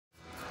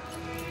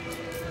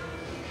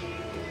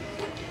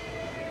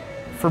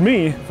For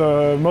me,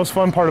 the most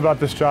fun part about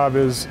this job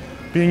is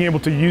being able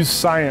to use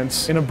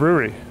science in a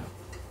brewery.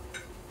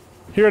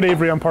 Here at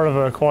Avery, I'm part of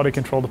a quality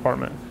control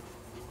department.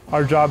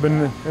 Our job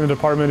in the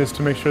department is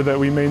to make sure that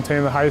we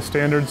maintain the highest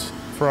standards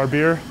for our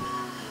beer.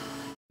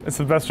 It's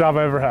the best job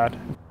I ever had.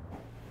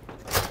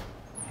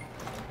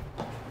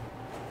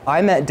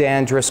 I met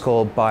Dan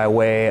Driscoll by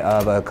way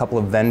of a couple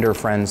of vendor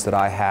friends that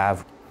I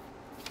have.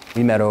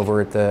 We met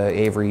over at the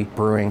Avery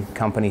Brewing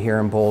company here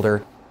in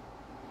Boulder.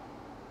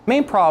 The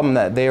main problem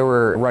that they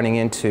were running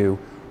into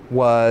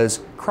was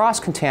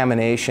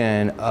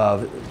cross-contamination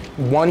of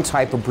one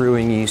type of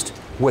brewing yeast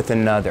with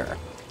another.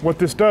 What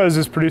this does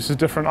is produces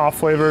different off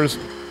flavors.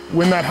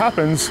 When that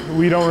happens,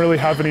 we don't really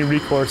have any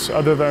recourse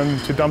other than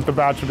to dump the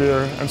batch of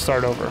beer and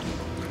start over.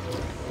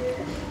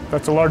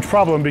 That's a large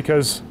problem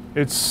because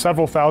it's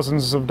several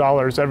thousands of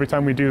dollars every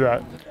time we do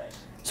that.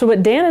 So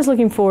what Dan is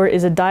looking for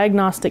is a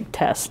diagnostic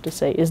test to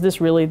say, is this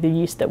really the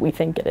yeast that we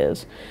think it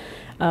is?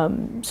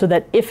 So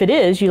that if it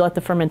is, you let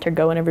the fermenter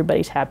go and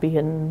everybody's happy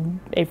and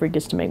Avery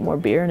gets to make more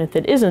beer. And if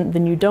it isn't,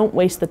 then you don't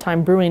waste the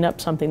time brewing up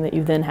something that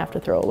you then have to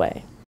throw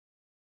away.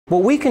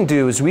 What we can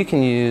do is we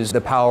can use the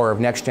power of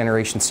next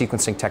generation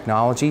sequencing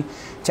technology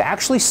to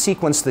actually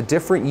sequence the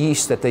different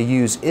yeasts that they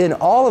use in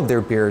all of their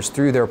beers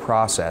through their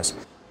process.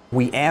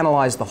 We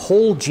analyze the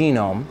whole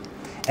genome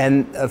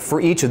and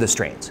for each of the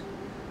strains.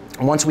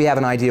 Once we have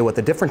an idea what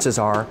the differences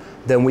are,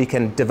 then we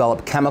can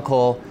develop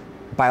chemical,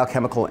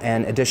 biochemical,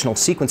 and additional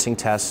sequencing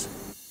tests.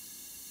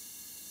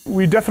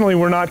 We definitely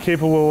were not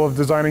capable of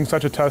designing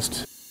such a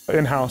test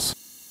in-house.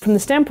 From the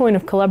standpoint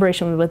of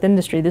collaboration with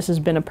industry, this has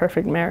been a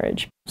perfect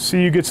marriage.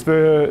 CU gets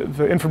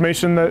the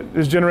information that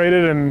is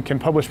generated and can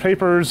publish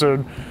papers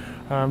or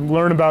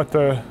learn about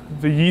the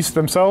yeast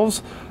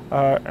themselves,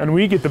 and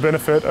we get the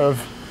benefit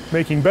of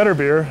making better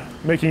beer,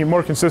 making it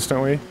more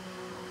consistently.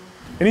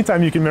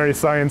 Anytime you can marry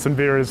science and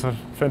beer is a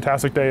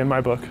fantastic day in my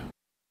book.